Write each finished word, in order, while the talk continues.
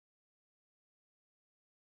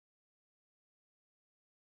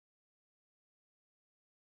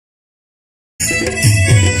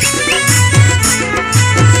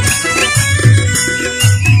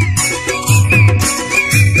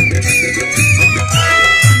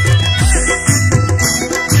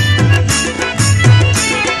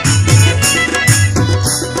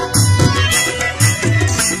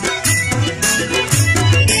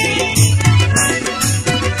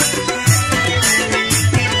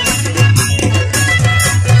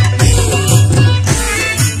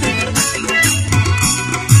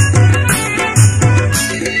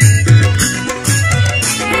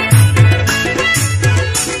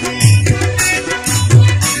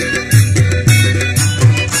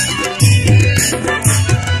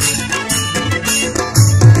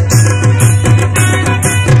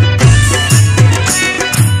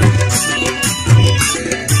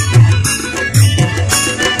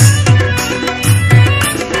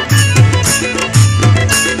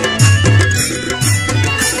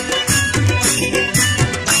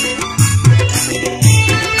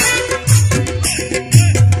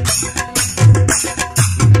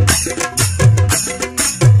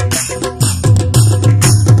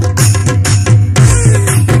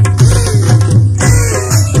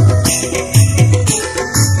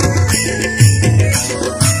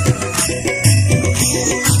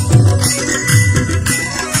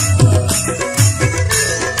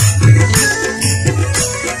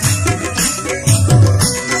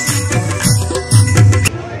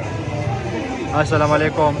अस्सलाम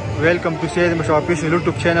वालेकुम, welcome to Syed मुशा ऑफिशियल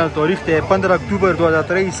यूट्यूब चैनल। तारीख है 15 अक्टूबर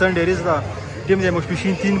 2023 संडे रिजवा। टीम ने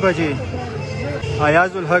मुशपिशीन 3 बजे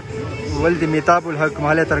अयाजुल हक वल्द मेहताबुल हक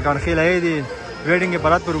माले तरकान खेल आए दी वेडिंग के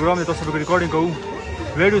बारात प्रोग्राम में तो सब रिकॉर्डिंग करूँ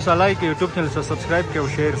वीडियो सा लाइक यूट्यूब चैनल से सब्सक्राइब के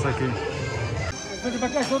शेयर सके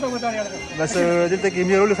बस दिल तक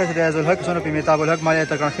मेरे रोल खैस अयाजुल हक सोना पे मेहताबुल हक माले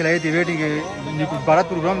तरकान खेल आए दी वेडिंग के बारात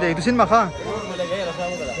प्रोग्राम दे दुसिन मखा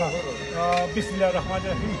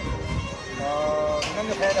बिस्मिल्लाहिर्रहमानिर्रहीम नन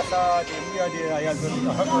खैर सा दिया दे अयाजुल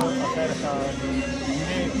हक खैर सा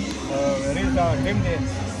ये रिजा टीम ने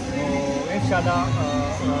इंशाल्लाह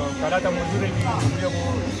कराता मौजूद है कि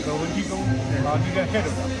वो उनकी को आगे का खेल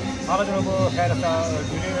आगे तो वो खैर सा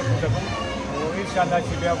जुड़े में पूछो और इंशाल्लाह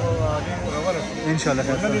चिबिया वो आगे रवर इंशाल्लाह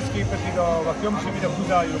नन इसकी प्रति तो वक्यम से भी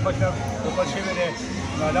पूजा यो मतलब तो पछे में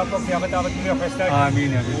ला को क्या बता बता में फेस्टा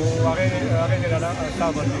आमीन वो आगे आगे जरा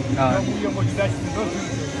साहब ने वो ये मौजूदा दो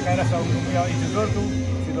खैर सा उनका इज्जत दो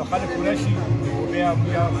तो खाली कुरैशी وبيا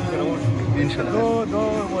ان شاء الله دو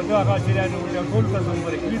ودا غاشلان ولا كل تزوم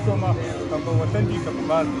بركليتو ما وطن دي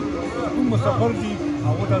كبار کوم مسافر دي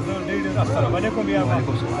او دا زول دي السلام عليكم يا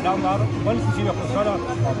انا مار بل شي په سره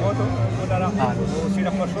او تو ودارا او شي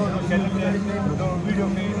رحمه شو چینل دو ویډیو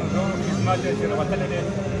می دو خدمات چې راوتل دي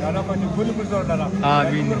انا په ګل گزار دلا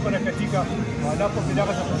امين برکتی کا والا په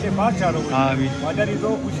بلاغه څه بات چارو امين وداري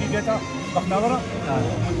دو خوشي دیتا بختاوره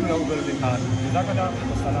مجبور او ګرځي جزاک الله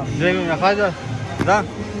السلام زين خاجه دا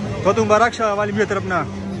تو مبارک شه والی می طرف نه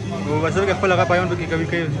او وسره کې خپل هغه پایون به کوي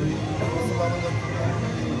کوي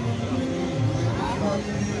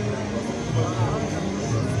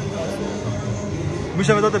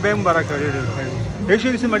مشه مدته به مبارک کړی هیڅ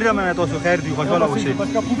شي سم مډیره مې تاسو خیر دی خوشاله اوسئ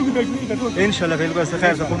ان شاء الله بالکل څه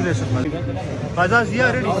خیر څه پوره شي فازا زیا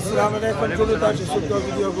ریډي السلام علیکم ټول تاسو څه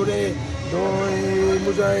ویډیو ګورئ دو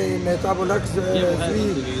مجھے مهتاب الحق زوی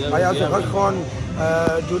حیات حق خان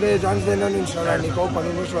جولای جان زینن ان شاء الله نکاح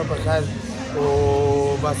پنو مشوا بخیر و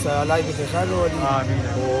بس الله دې خیر ولي امين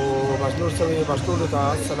او بس نور سوي بس ټول ته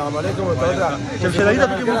السلام علیکم و تعالی جمشیدی ته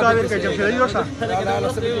کې مقابله کوي جمشیدی روشا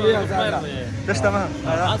دشتما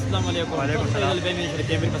السلام علیکم وعلیکم السلام البني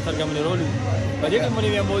شرکت امیر پسر کا من رول بجے کے منی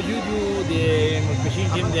موجود دی مشین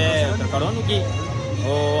ټیم دے ترکارونو کی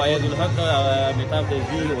او ايادul haq مهتاب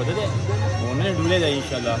زوی ودده ونن ډولې ده ان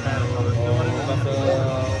شاء الله بس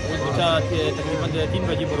وچا تقریبا 3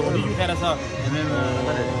 بجې پروګرام جو خیر سا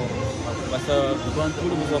بس دوان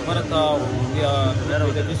ټول مسافرته او بیا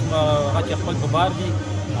د اسمه هغه خپل په بار دي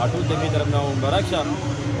اټول د می طرف نه مبارک شه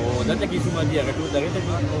او دلته کې سیمه دی هغه ټول دغه ته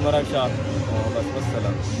مبارک شه بس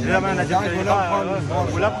والسلام لا ما نجح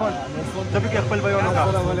غلاب خان تبي خپل بیان وکړه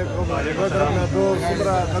السلام علیکم وعلیکم السلام دو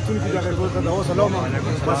صبره خاتون کې هغه ټول ته سلام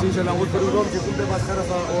بس ان شاء الله و پروګرام کې ټول به خیر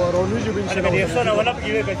سره او رونیجو ان شاء الله یې سره ولا کې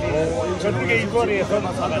وکړي ان شاء الله کې یو یې سره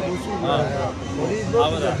ان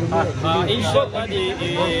شاء الله دې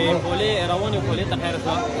بوله روانه کوله ته خیر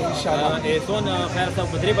سره ان شاء الله سون خیر سره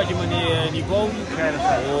بدري بجې منی نیکو خیر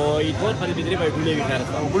سره او ایټول خالي بدري په ټولې وی خیر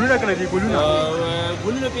سره ګلونه کړی دي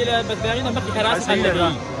ګلونه پیله بس بیان نه مخکې خلاص خلک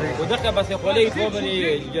او دغه بس خولې خبرې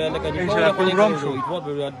لکه دې پروګرام شو ایټول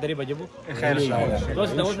به درې بجې بو خیر شه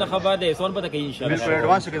تاسو د اوس نه خبر ده سون پته کوي ان شاء الله بالکل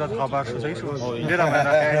ایڈوانس کې دا خبر شو صحیح شو ډیر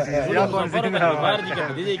مننه یا کوم څه نه خبر دي کې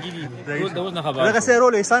دې کېږي ټول د اوس نه خبر دغه سه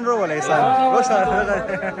رول احسان رو ولا احسان روسه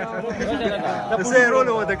دغه سه رول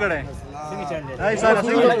و د کړه هاي سانا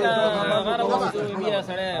څنګه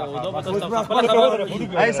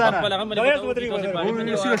هاي سانا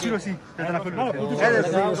شيرو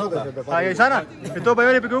هاي سانا ته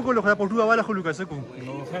به یې په کوم خو په ټوه والا خلک څه کوم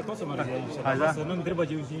خیر تاسو مرګ هاذا نن درې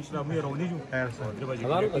بجې ان شاء الله مې روانې جو خیر سره درې بجې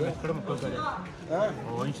کړم په کار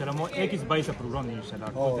او ان شاء الله مو 21 پروګرام ان شاء الله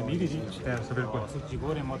ته میږي خیر سره بالکل چې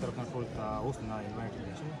ګوره مو طرف نه ټول تا اوس نه انوایټ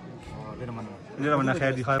شي ډیر مننه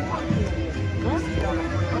خیر دي خیر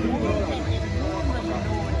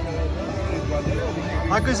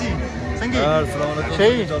हाकसी संगी السلام علیکم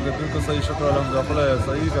شي بالکل صحیح شکر الحمدلله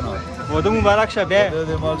صحیح کنه وده مبارک شه به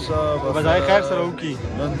دې مالشا بزای خیر سره وکي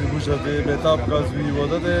نن دې موږ به بهتاب کازوی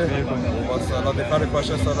وده دې بس الله دې خارق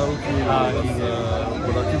پاشا سره وکي بس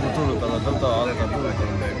ولکه ټول ته دلته حالت ټول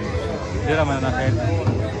ډیر مننه خیر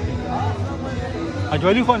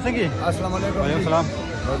اجوالي خان څنګه السلام علیکم وعلیکم السلام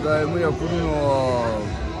دا مو یو کورونو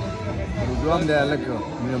پروګرام دی لکه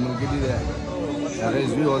مې ملګری دی هغه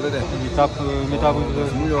زوی وده ده میتاب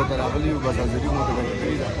مو یو تر هغه یو بس ازري مو ته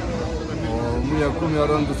کړی دا او مو یو کوم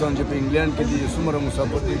یاران دوستان چې په انګلند کې دي څومره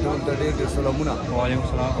مسافر دي ټول ته ډېر سلامونه وعلیکم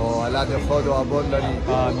السلام او الله دې خود او آباد لري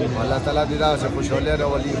امين الله تعالی دې راځي خوشاله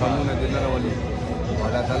راولي قانون دې نه راولي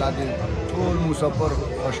الله تعالی دې ټول مسافر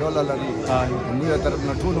خوشاله لري مو یو طرف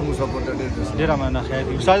نه ټول مسافر ته ډېر مننه خیر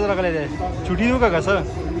دي استاد راغلی دی چټي دیو کا څه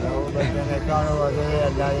کانو وځي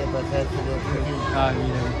الله دې په خیر کې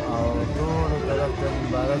امين او ټول طرف ته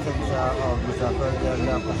مبارک شه او مسافر دې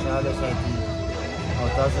الله خوشاله ساتي او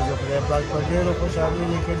تاسو چې خدای پاک په ډېرو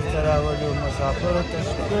خوشحالۍ کې سره راولي مسافر ته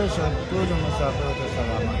سپیشل ټول مسافر ته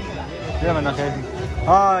سلامات ډېر مننه خیر دي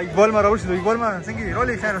اقبال ما راوړی دی اقبال ما څنګه دی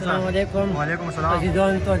رولې خیر السلام علیکم وعلیکم السلام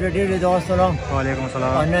عزیزان ته ډېر دعا سلام وعلیکم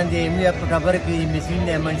السلام نن دې مې په خبر کې مسین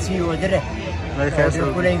نه منسی ودره خیر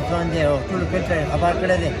سره ټول انسان دې او ټول کله خبر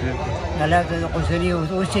کړه دې الله دې خوشالي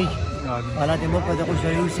اوسئ الله دې مو په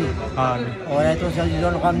خوشالي اوسئ امين او تاسو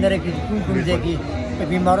عزیزان خو نه کې کوم دې کې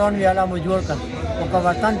بیماران وی الله مو جوړ کړ او که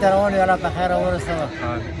وطن ته روان وی الله په خیر ورسوه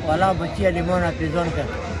والله بچي لیمون پیزون کړ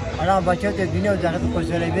الله بچو ته دنیا او آخرت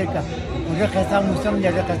خوشالي ورکړه او خاصه موسم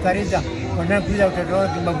دې کستاري ده ونه پیدا کړو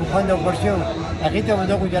چې مبخند او ورشو هغه ته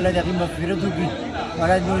ودو کو جل دې مغفرت وکړي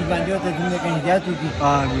ولا دې باندې ته دې کې هدایت وکړي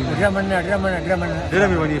امين درمنه ډېر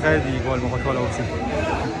مې ونی خیر دي اقبال مو خوشاله اوسئ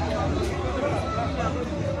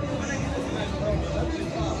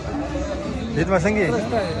دې ما څنګه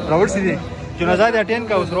راوړ سي دي جنازه دې اټین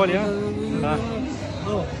کا اوس رول یا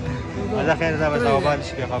هذا خیر دا بس او بال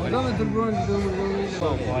شي خبره نه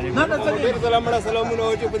ډېر سلامونه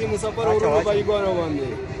او چې په دې مسافر ورو باندې ګورو باندې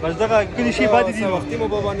بس دغه کلی شي باندې دي وختي مو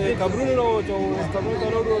باندې قبرونه نو چې قبرونه ته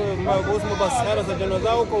وروړو ما اوس مو بس خیر سره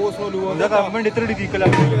جنازه او کو اوس ولو دغه منډه ترډي دي کله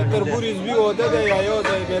تربوري زوی او د یا یو د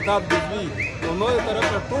بیتاب د زوی نو نو طرف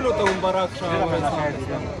ټول ته مبارک شه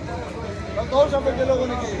او څه په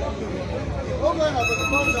لګونه کې او ما نه په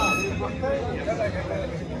پاوزا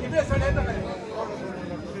دې سره ته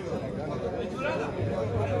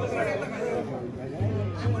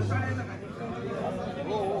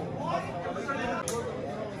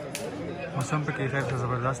موسم په کې خیر څه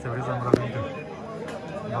زبردست ورځ امرالي ده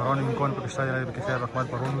باران امکان په کشته راځي په خیر رحمت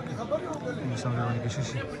بارون کې موسم رواني کې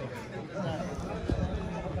شي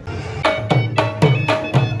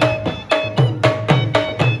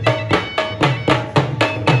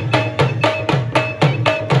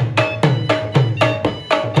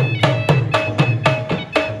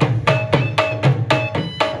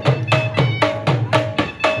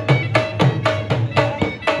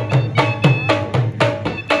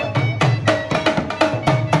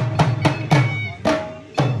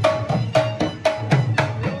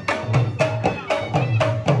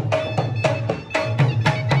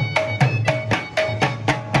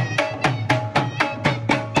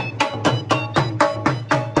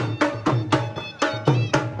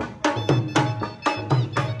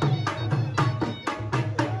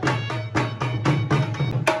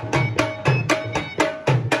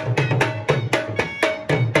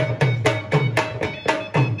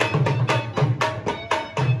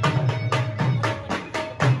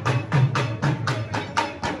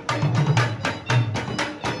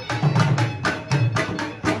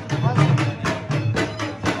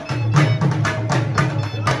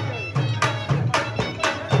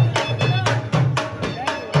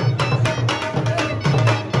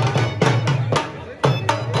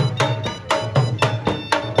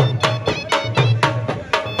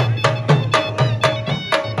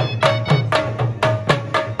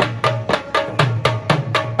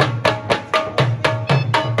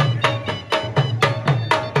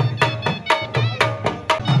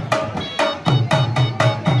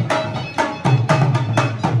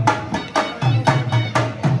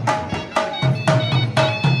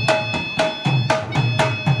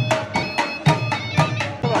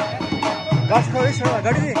घाँस खाओ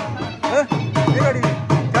गाडी दे गाडी दे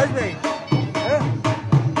जाज भाई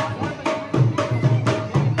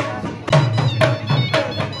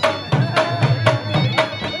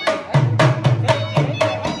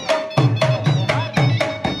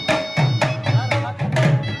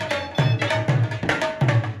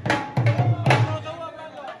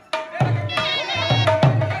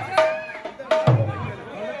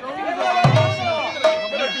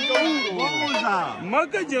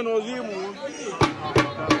Maka jenozi mu.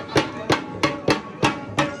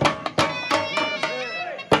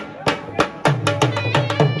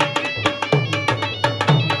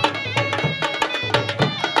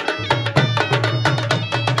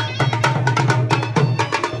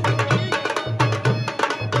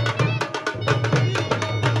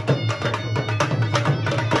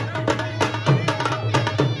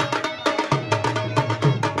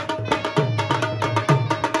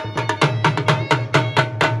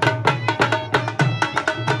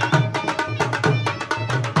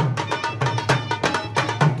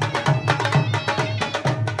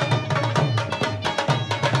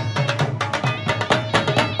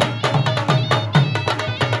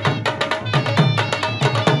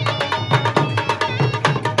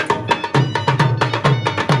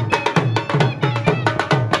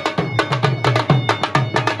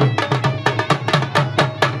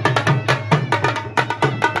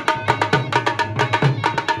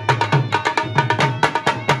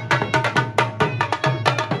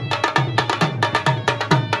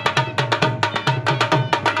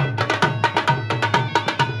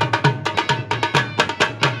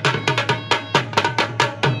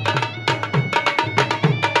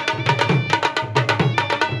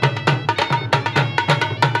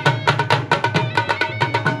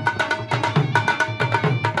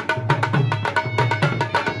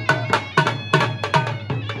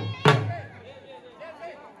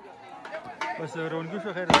 بس رونقو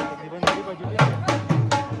شو خير تقريبا قريبة جدا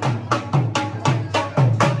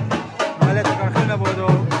هلا تكرخلنا بودو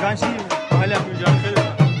جانشي هلا في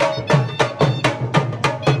جانخلنا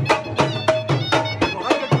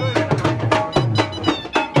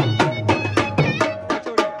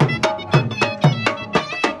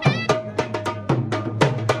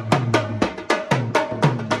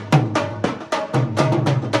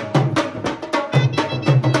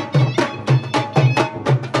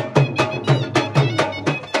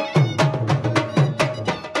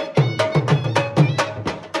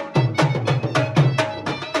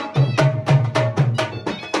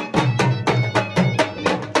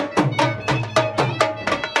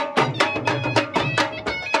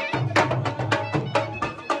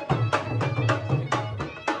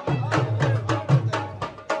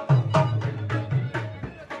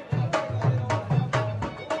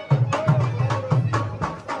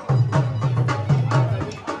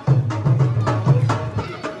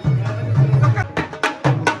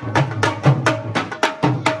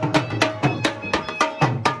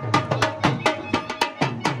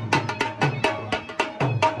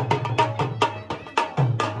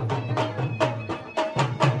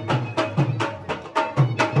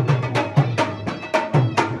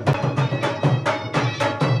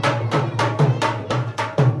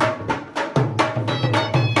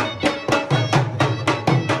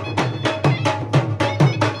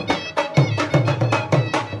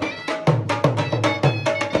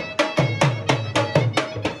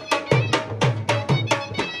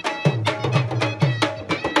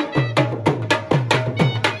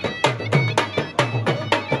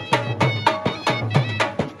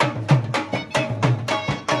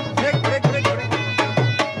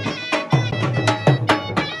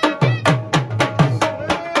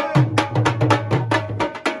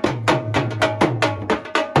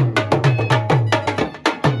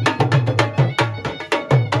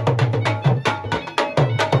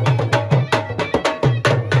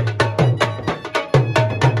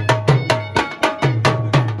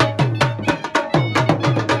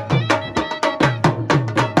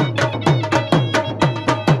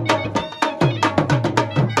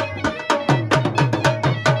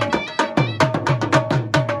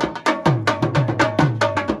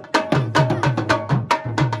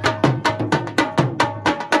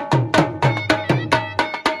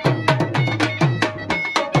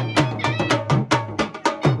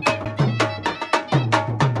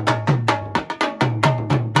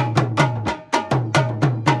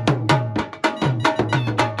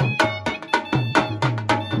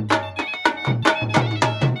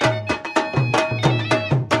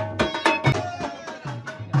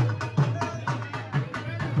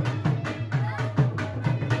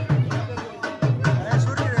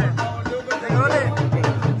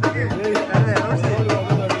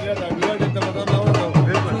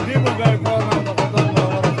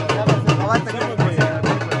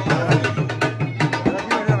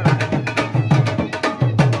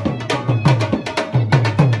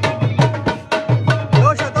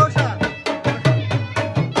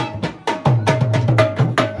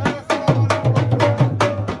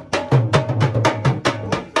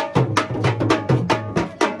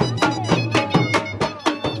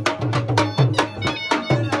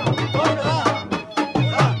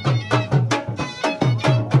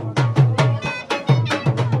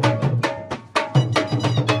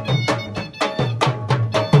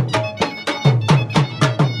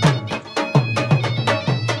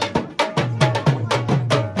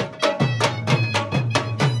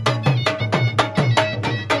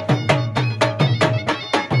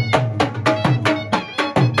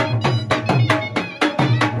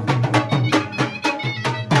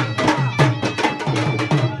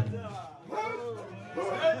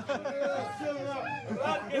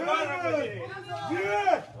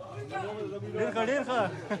ډېر ښه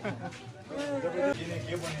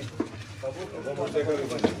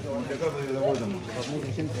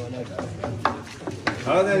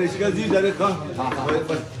هذا इसका जी डायरेक्ट खा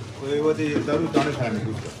कोई वो तो दारू दाने खाने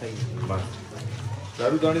कुछ बस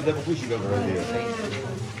दारू दाने तब कुछ ही कर रहा है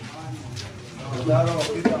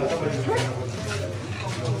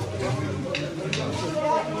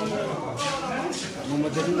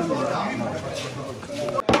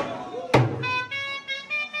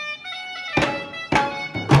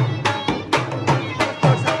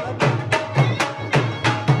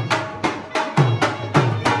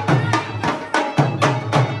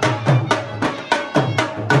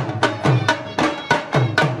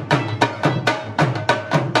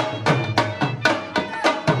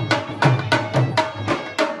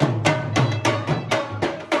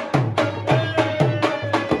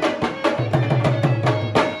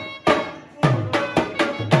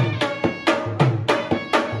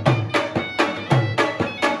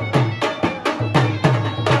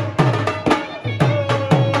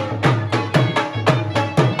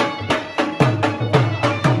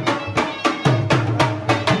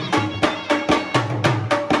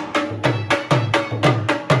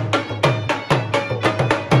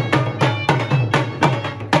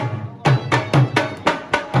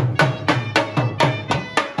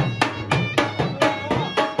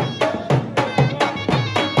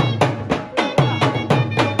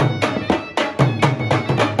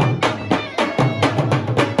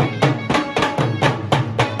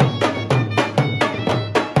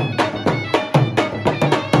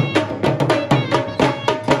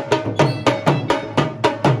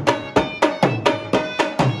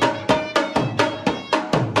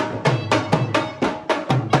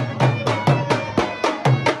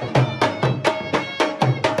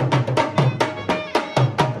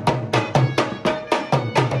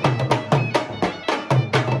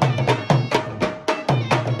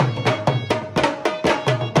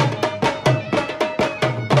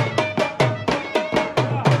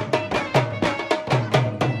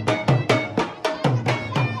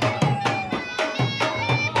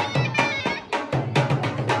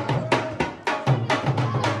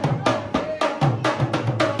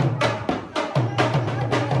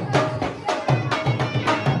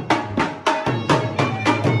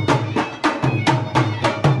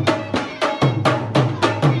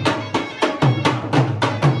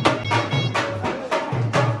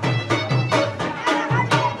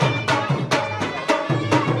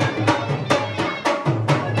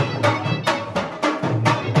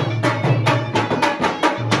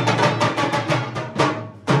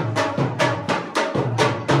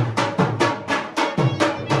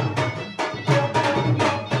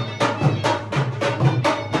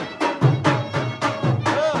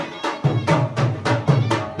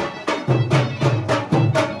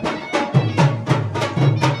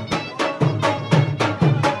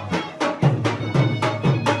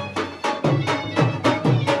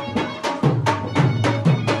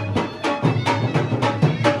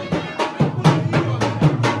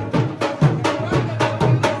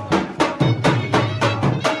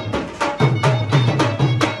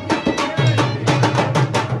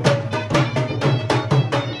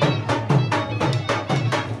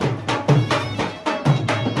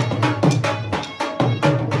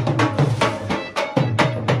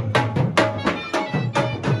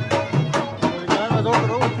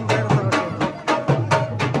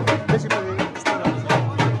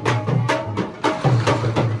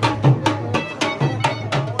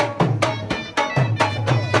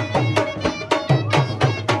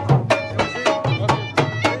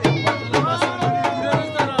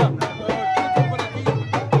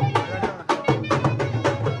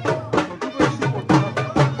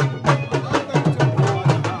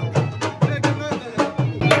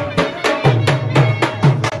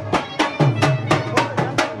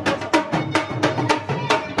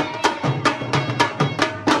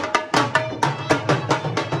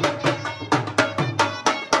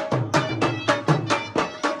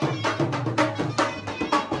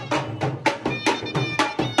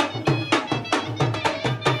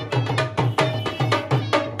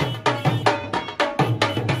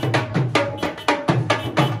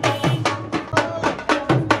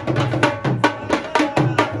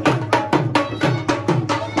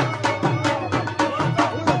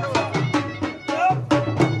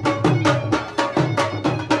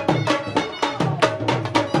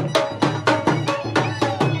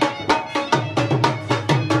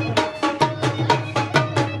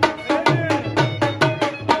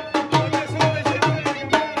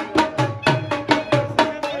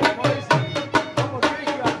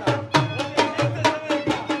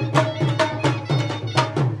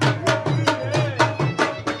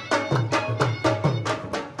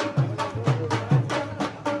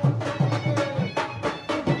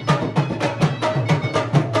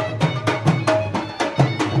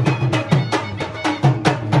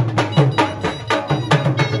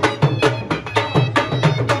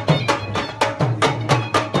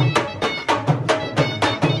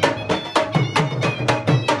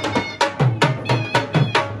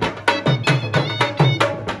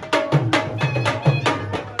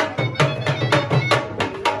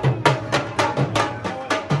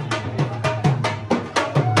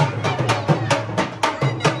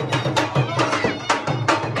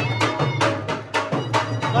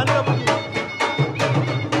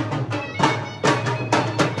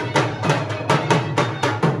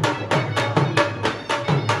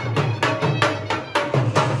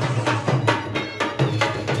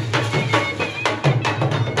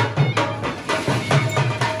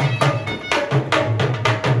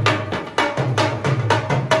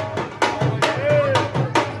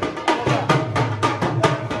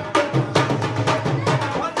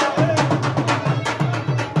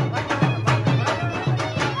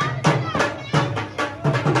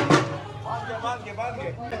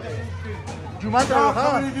جمعه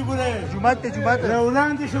ها جمعه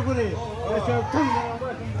وړاندې شکرې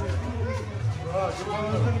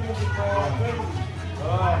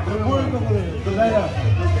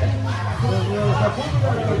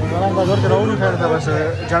وران بازار کې راوړو خیر دا بس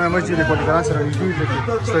جامع مسجد کوټه ګران سره نږدې دی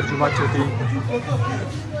ستر جمعه چوتي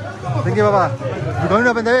دغه بابا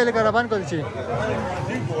دغه بندوي لکه را باندې کوي چې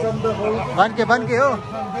باندې کې هو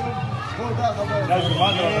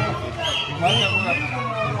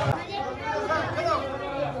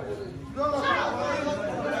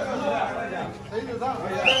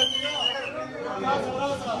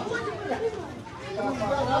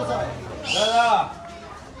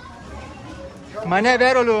Mana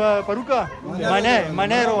vero lo paruka?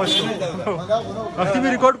 Mana roșu. Activ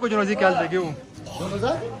record cu genul zic altă geu.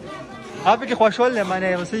 Abi că خوشحال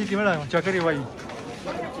mana o să-i kimela chakari vai.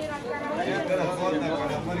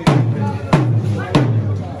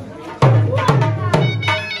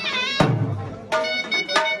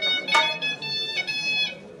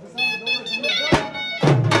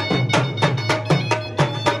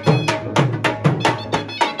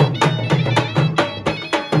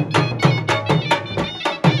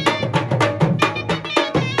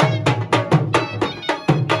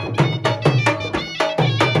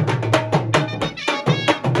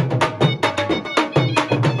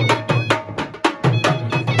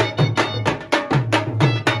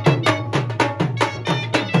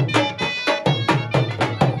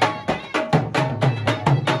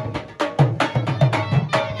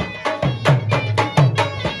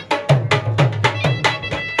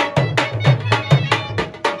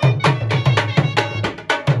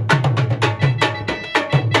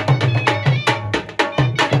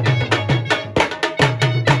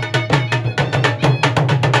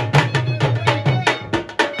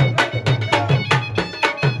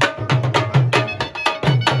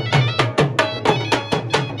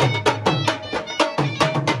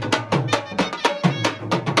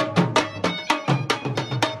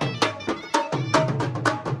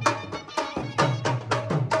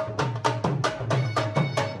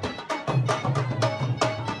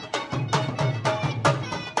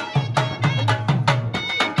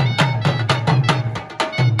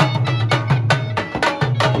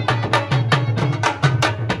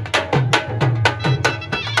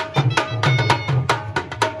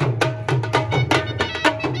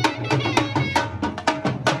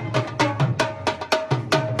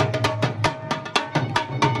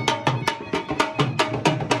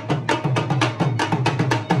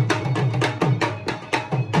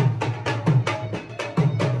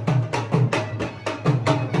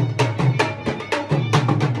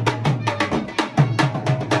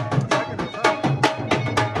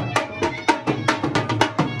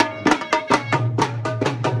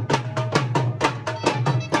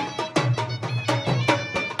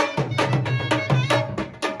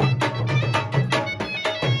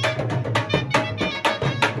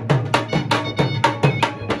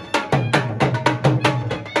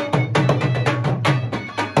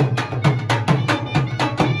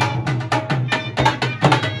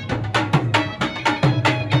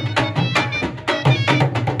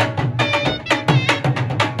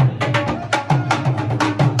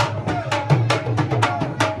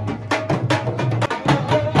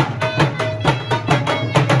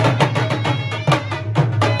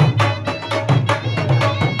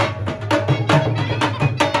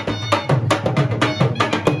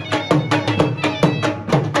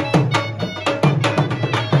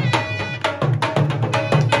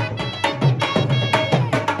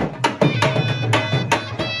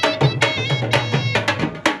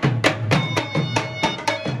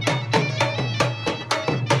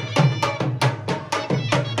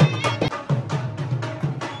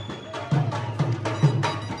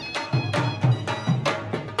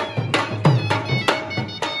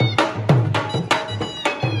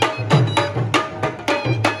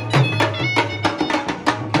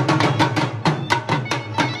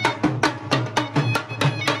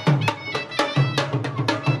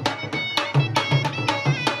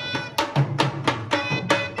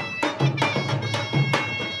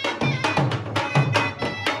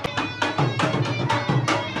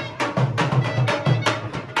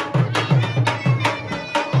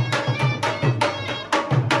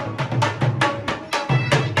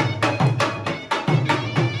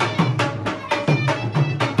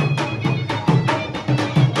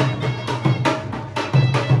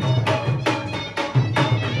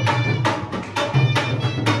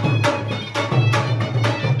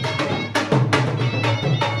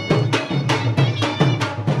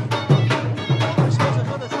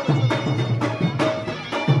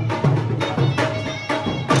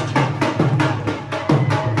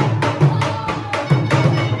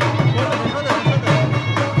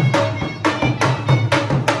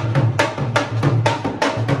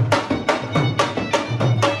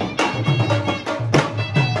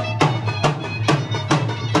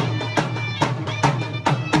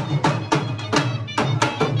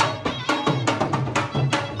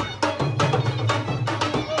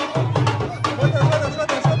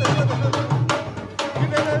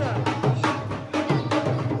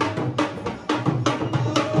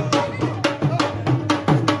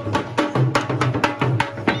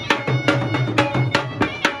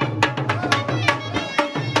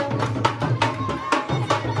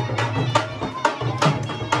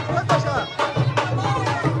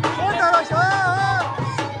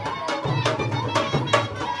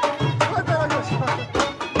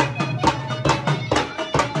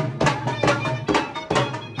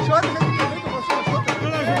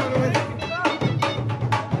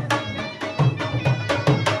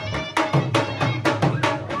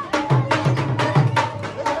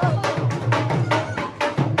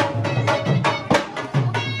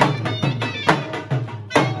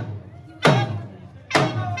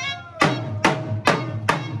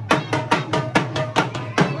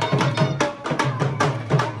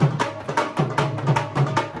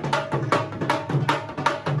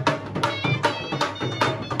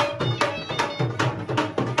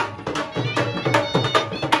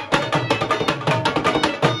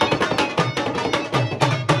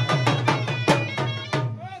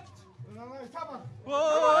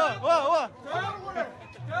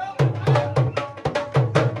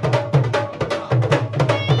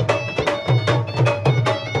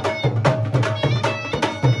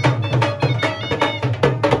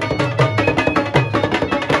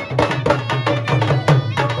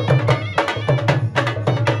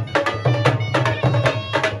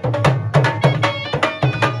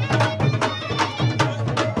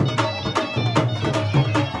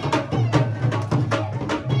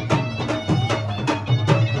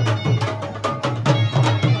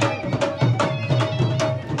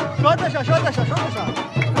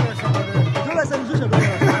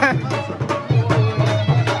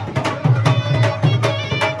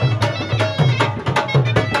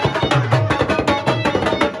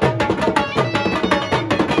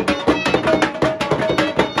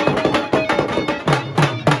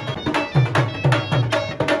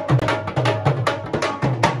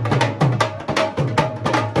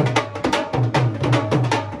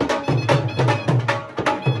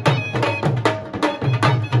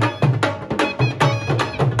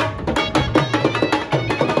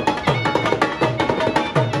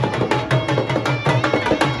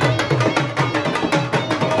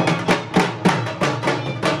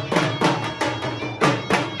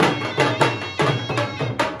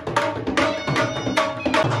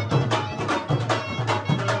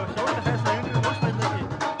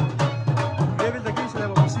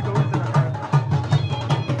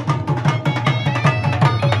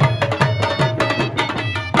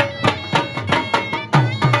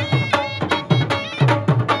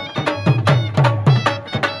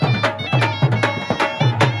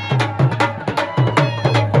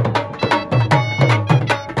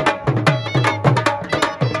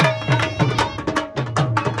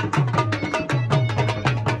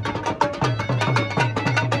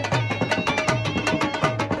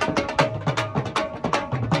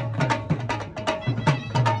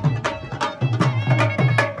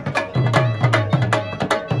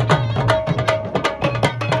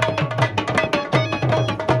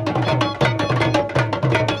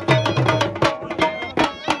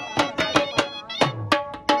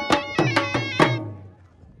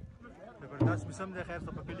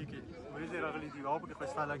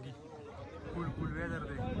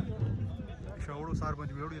 شاوړو سار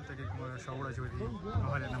باندې وړو دلته کې شاوړه جوړي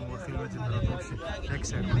هغه نه مو خیل وځي تر توشي یک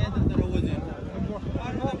سر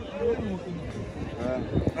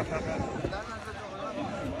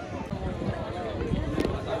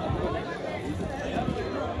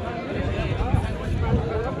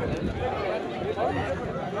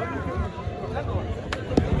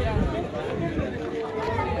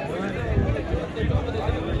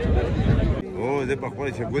او زه په خپل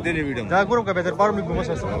څه ګودلې ویډم دا ګورم که به تر پاره مې کومه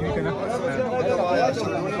سره سمې کنه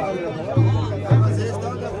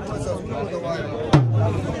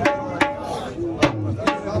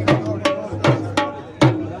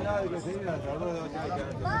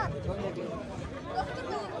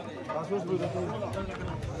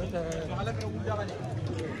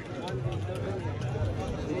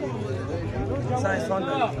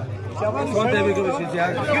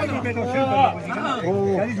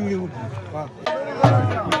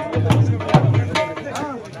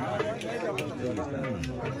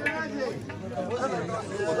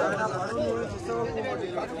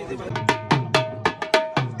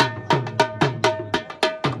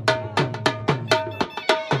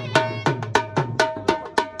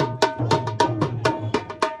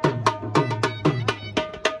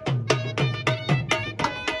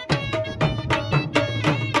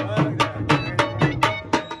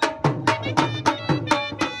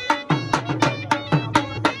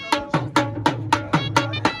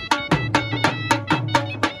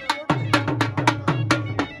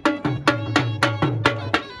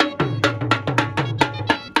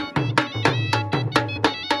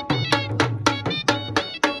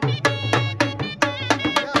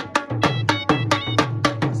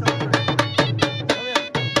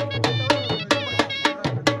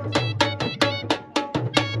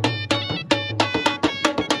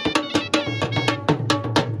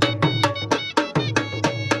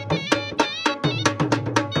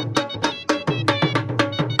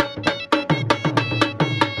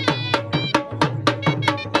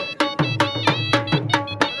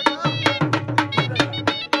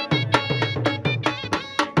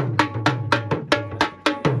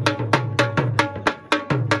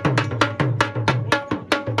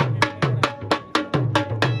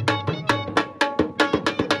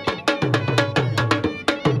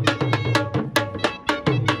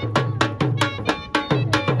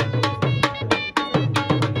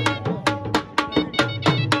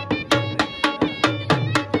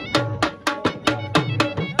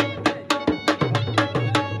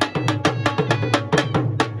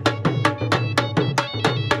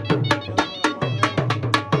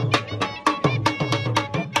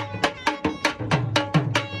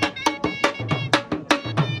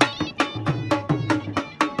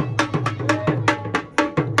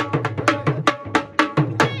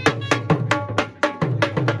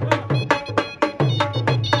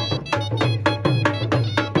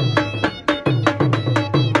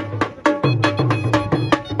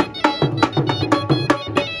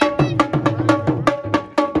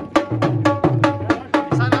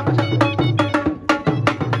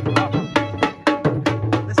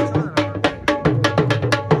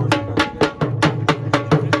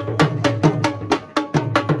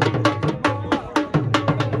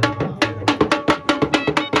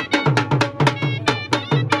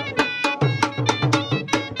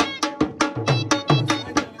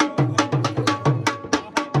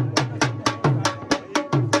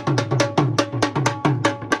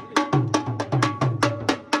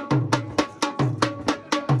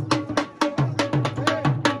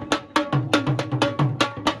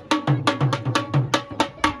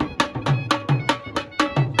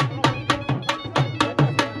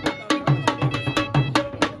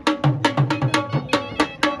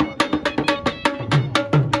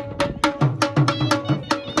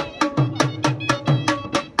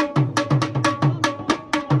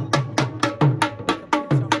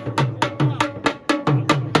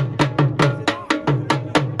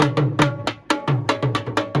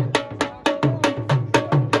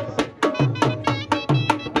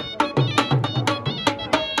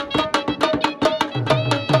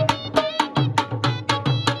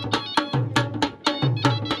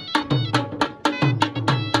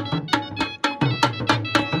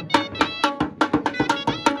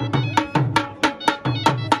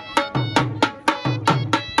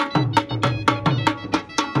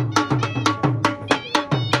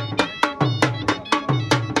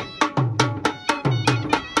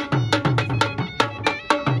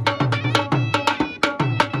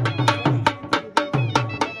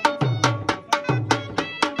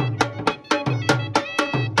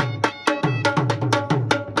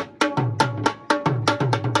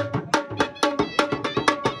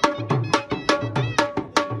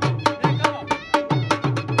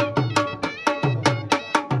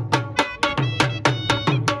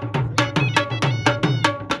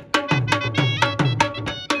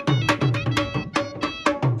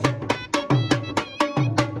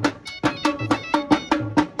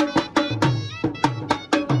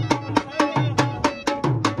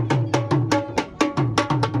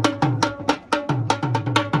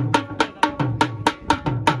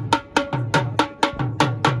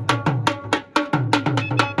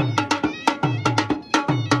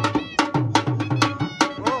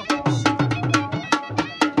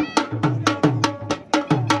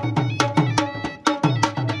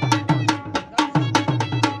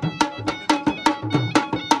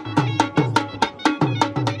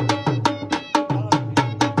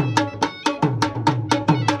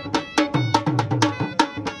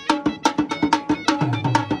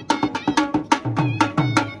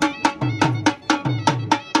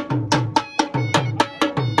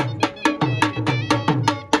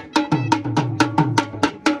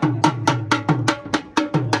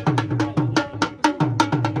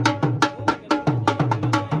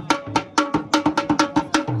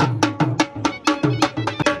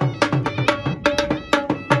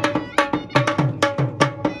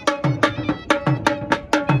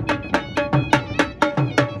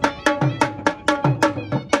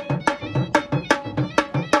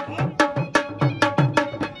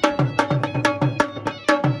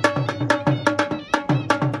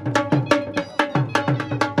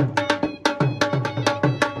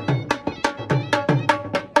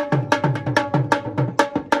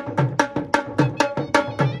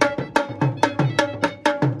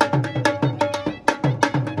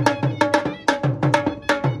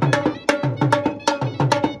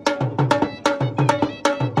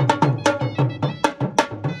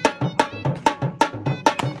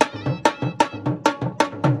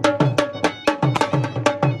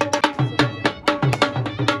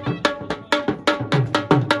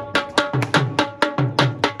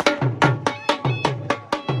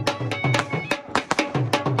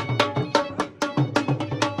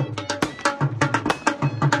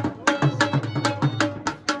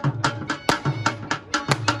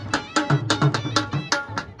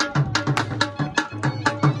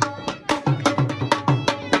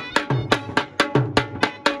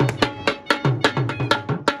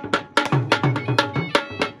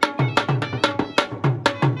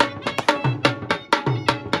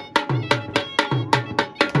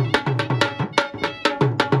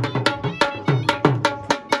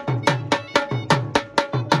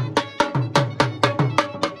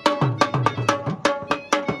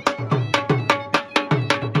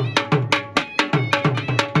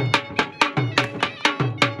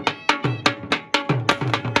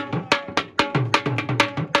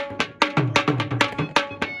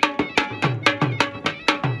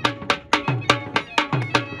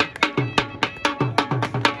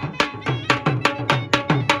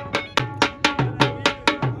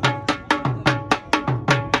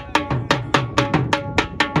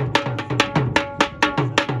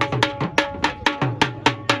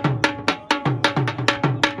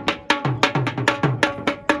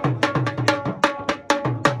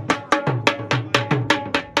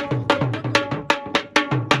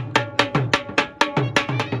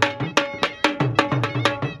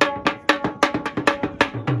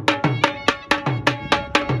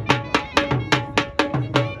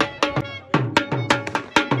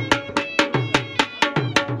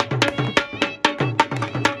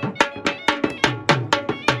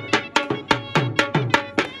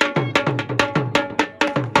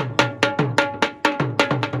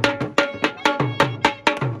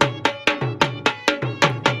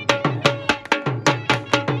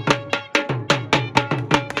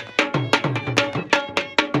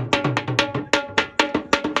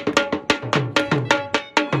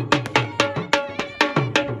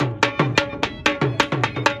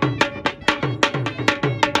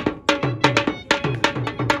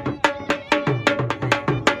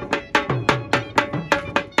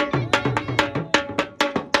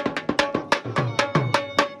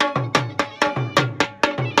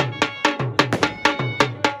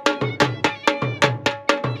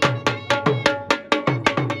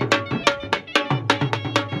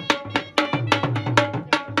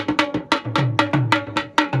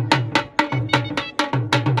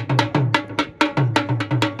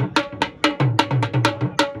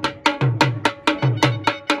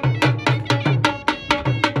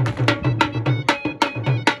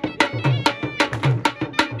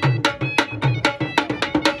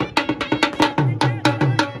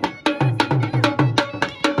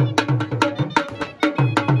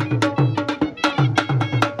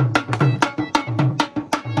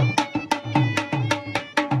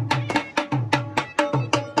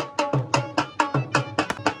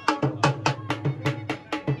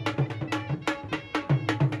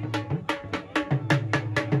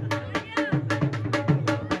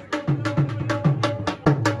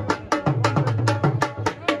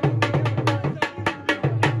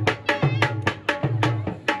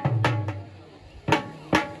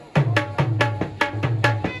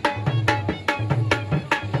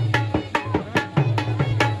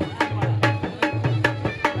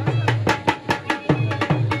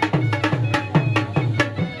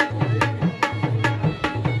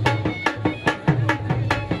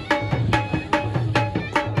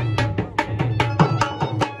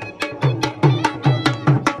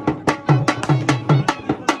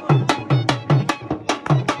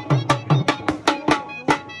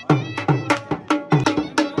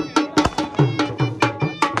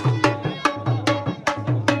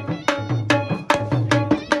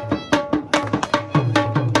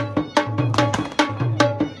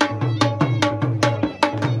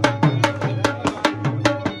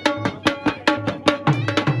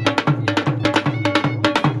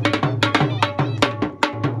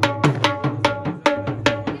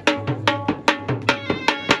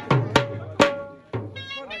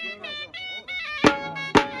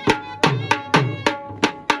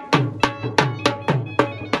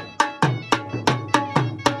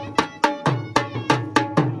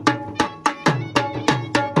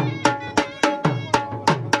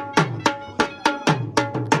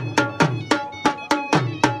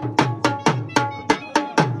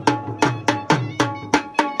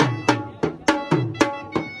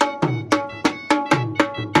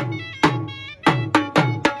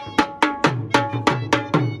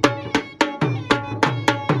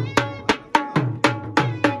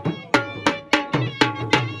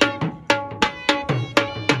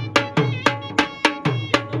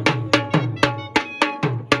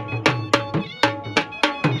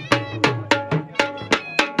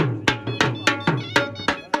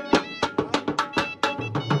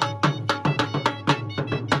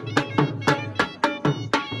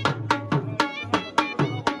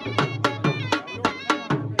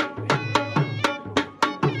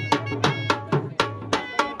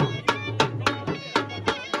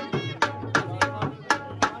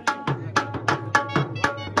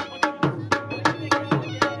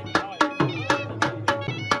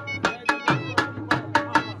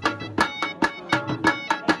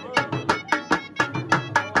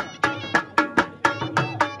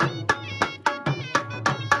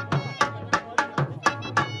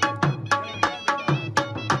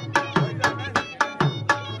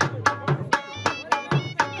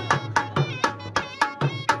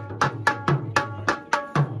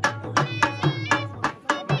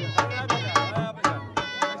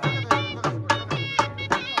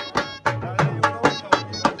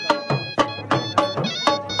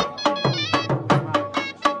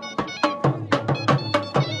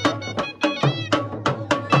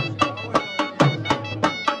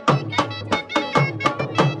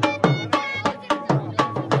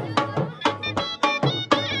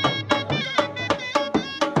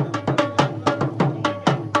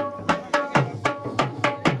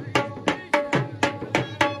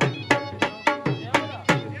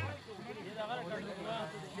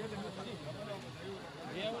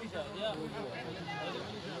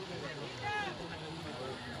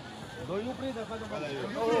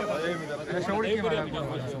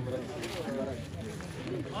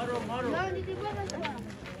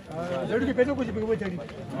زړه کې پیدا کوی په وچړي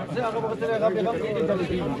هغه وخت هغه به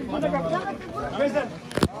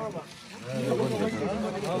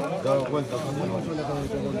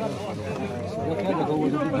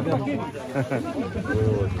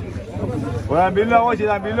ولا بالله وجه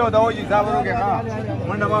لا بالله ده وجه صابرو کې ها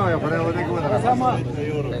منډه ما وي خره وته کې وته سما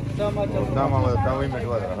تا وي مې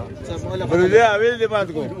وته بل دې اویل دې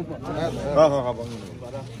بات کو ها ها ها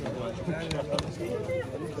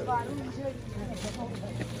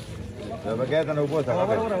دا بګیا ته نو بوته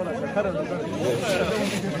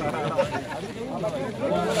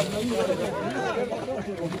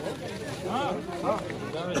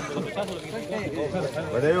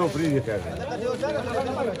ولا يو فريزي كذا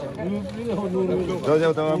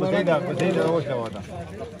ده تمام مسيدا وش هذا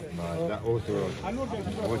لا وش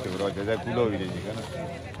وراجع ده كله يجي كده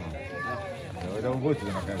ده وش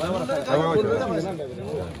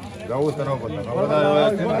ده وش انا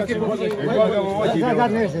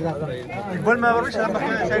بل ما ورش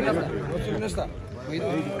لما شايف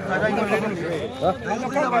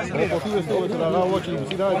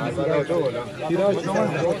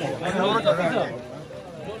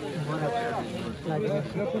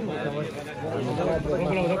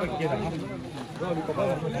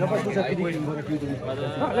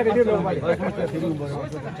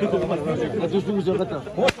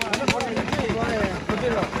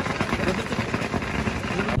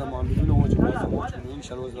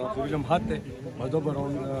فيلم حتى ودبر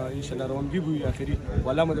ان شاء الله روان بيبو اخري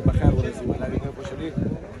ولا مده بخير ولا زي ولا دې په شری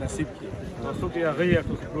نصیب کی تاسو کې هغه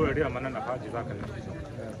یو ډېر مننه خاص جزاک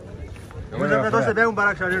الله تاسو به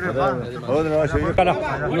مبارک شه ډېر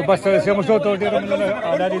نو بس سمو ته ډېر مننه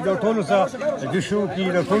اولادي د ټولو سره د شو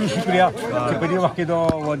کې د ټولو شکریا چې په دې وخت کې دا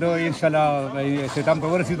وده ان شاء الله ستام په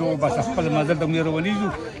ورسېدو بس خپل مزل د مې روانیږو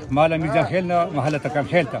مال میځه خلنا محله تکم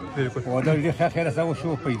خلته وده دې خیر سره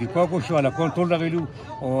شو په دې کوکو شو علا کنټرول راغلو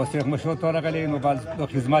او صرف مشو ته راغلي نو بل د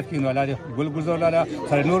خدمات کې نو اولادي ګل گزار لاله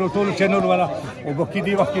سره نور ټولو چینل والا او په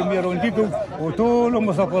دې وخت کې مې روانیږو او ټول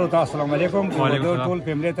مسافر ته السلام علیکم ټول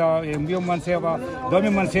فیملی ته یو منسیبا دوه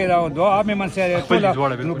منسیبا او دوه منسیبا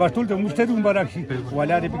ټول نو ټول ته مشتری مبارک شي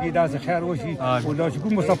ولادي په کې دا خیر وشي او دا چې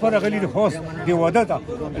کوم مسافر غلي د خاص دی واده ته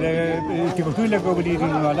ټیکټونه لګولې دي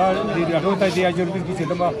نو الله دې هغه ته دی اجر دې چې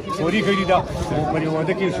دما سوري کړی دا او په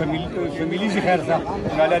واده کې شاملي شي خیر سره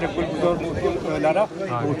الله دې کول گزار لاره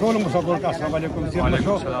او ټول مسافر ته السلام علیکم سیر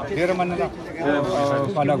مشو ډیر مننه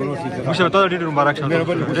پالا ګروشي مشه ته ډیر مبارک شه ډیر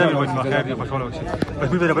خیر دې خوشاله وشي بس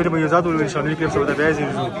به به یزاد ول ان شاء الله کې څه ودا به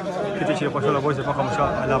زیږو چې خوشاله وځي په خاموشه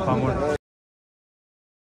الله پامون